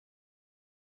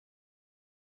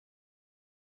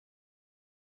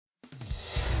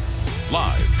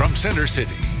Live from Center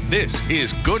City, this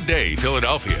is Good Day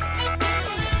Philadelphia.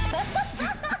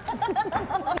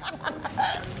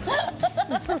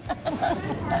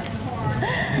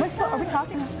 Are we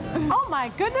talking? Oh my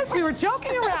goodness, we were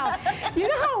joking around. You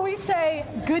know how we say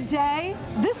good day?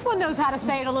 This one knows how to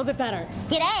say it a little bit better.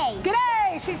 G'day.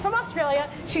 G'day. She's from Australia.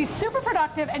 She's super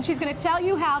productive, and she's going to tell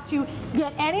you how to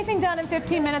get anything done in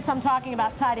 15 minutes. I'm talking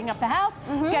about tidying up the house,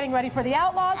 getting ready for the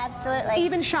Outlaws. Absolutely.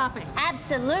 Even shopping.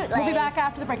 Absolutely. We'll be back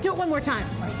after the break. Do it one more time.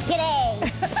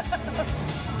 G'day.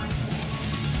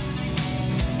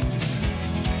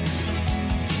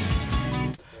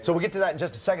 So we'll get to that in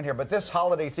just a second here, but this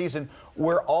holiday season,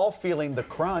 we're all feeling the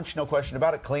crunch, no question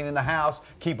about it, cleaning the house,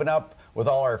 keeping up with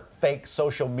all our fake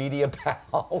social media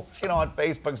pals, you know, on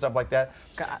Facebook and stuff like that.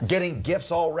 Gosh. Getting gifts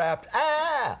all wrapped.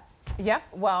 Ah! Yep,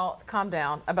 well, calm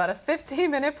down. About a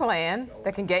 15-minute plan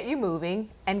that can get you moving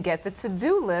and get the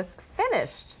to-do list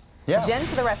finished. Yeah. Jen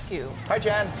to the rescue. Hi,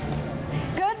 Jen.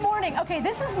 Good morning. Okay,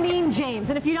 this is Neen James,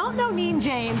 and if you don't know Neen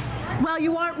James, well,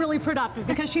 you aren't really productive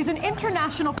because she's an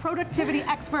international productivity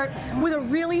expert with a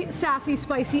really sassy,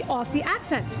 spicy Aussie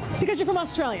accent because you're from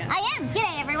Australia. I am.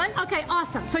 G'day, everyone. Okay,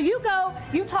 awesome. So you go,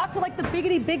 you talk to like the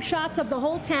biggity big shots of the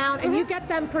whole town, and you get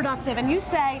them productive, and you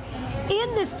say,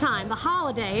 in this time, the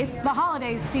holidays,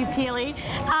 Steve Keeley,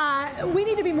 we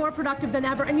need to be more productive than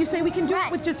ever, and you say we can do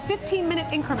it with just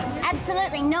 15-minute increments.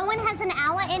 Absolutely. No one has an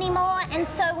hour anymore, and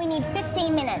so we need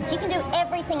 15 minutes. You can do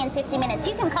everything in 15 minutes.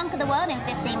 You can conquer the world in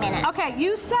 15 minutes. Okay,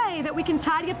 you say that we can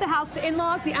tidy up the house. The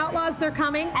in-laws, the Outlaws, they're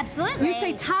coming. Absolutely. You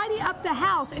say tidy up the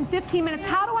house in 15 minutes.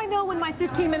 How do I know when my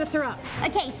 15 minutes are up?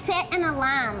 Okay, set an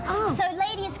alarm. Oh. So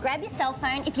ladies, grab your cell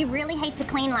phone if you really hate to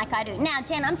clean like I do. Now,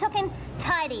 Jen, I'm talking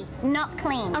tidy, not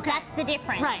clean. Okay. That's the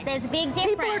difference. Right. There's a big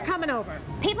difference. People are coming over.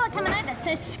 People are coming over,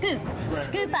 so scoop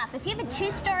up. If you have a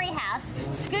 2-story house,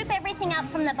 scoop everything up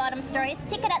from the bottom story,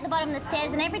 stick it at the bottom of the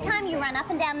stairs, and every time you run up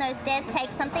and down those stairs,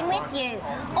 take something with you.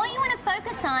 All you want to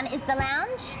focus on is the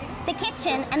lounge, the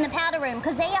kitchen, and the powder room,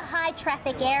 because they are high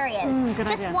traffic areas.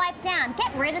 Just idea. wipe down,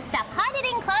 get rid of stuff, hide it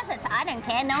in closets. I don't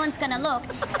care, no one's going to look.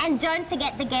 And don't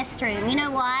forget the guest room. You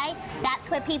know why? That's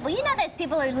where people, you know those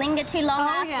people who linger too long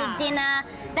after dinner,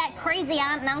 that crazy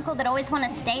aunt and uncle that always want to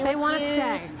stay with you. They want to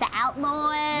stay. The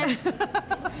outlaws.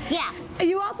 Yeah.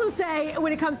 You also say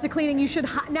when it comes to cleaning, you should,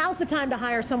 now's the time to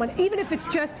hire someone, even if it's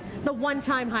just the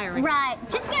one-time hiring. Right.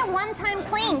 Just get a one-time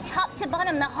clean, top to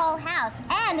bottom, the whole house.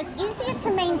 And it's easier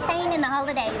to maintain in the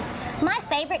holidays. My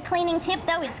favorite cleaning tip,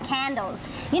 though, is candles.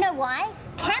 You know why?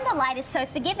 Candlelight is so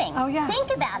forgiving. Oh, yeah.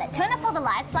 Think about it. Turn off all the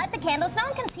lights, light the candles. No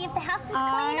one can see if the house is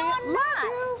clean or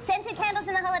not. Scented candles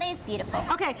in the holidays, beautiful.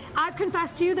 Okay, I've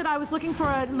confessed to you that I was looking for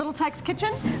a Little Tyke's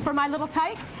kitchen for my little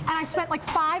Tyke, and I spent like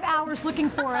 5 hours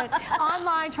looking for it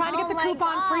online, trying to get the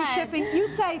coupon, free shipping. You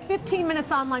say 15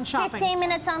 minutes online shopping. 15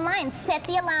 minutes online. Set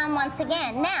the alarm once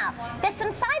again. Now, there's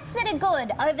some sites that are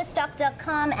good.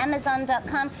 Overstock.com,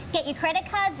 Amazon.com. Get your credit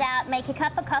cards out, make a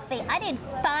cup of coffee. I did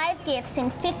 5 gifts in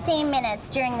 15 minutes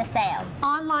during the sales.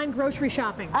 Online grocery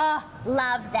shopping. Oh,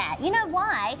 love that. You know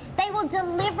why? They will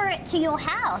deliver it to your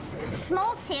house.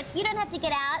 Small tip, you don't have to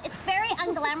get out. It's very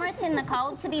unglamorous in the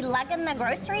cold to be lugging the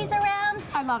groceries around.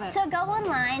 I love it. So go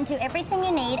online, do everything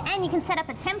you need, and you can set up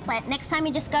a template. Next time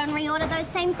you just go and reorder those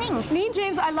same things. Neen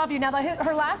James, I love you. Now,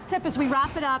 her last tip is we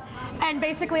wrap it up, and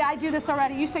basically I do this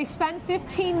already. You say spend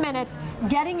 15 minutes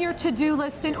getting your to-do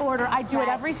list in order. I do it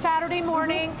every Saturday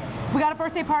morning. We got a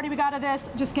birthday party, we got a this,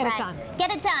 just get it done.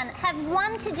 Get it done. Have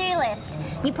one to-do list.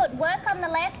 You put work on the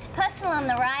left, personal on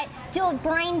the right, do a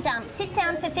brain dump. Sit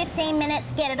down for 15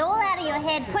 minutes, get it all out of your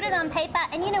head, put it on paper,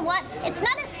 and you know what? It's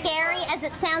not as scary as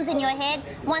it sounds in your head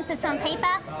once it's on paper.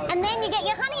 And then you get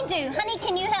your honey-do. Honey,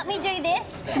 can you help me do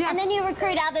this? Yes. And then you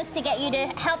recruit others to get you to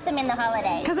help them in the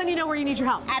holidays. Because then you know where you need your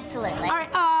help. Absolutely. All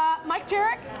right, Mike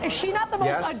Jarek, is she not the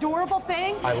most adorable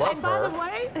thing? I love and by her. the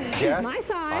way, she's my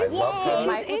size. I love her.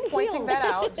 Mike was pointing that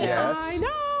out, Jen. Yes. I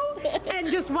know.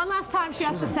 And just one last time she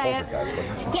has to say it.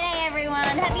 G'day, everyone.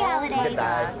 Happy holidays. Good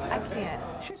night. I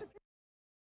can't.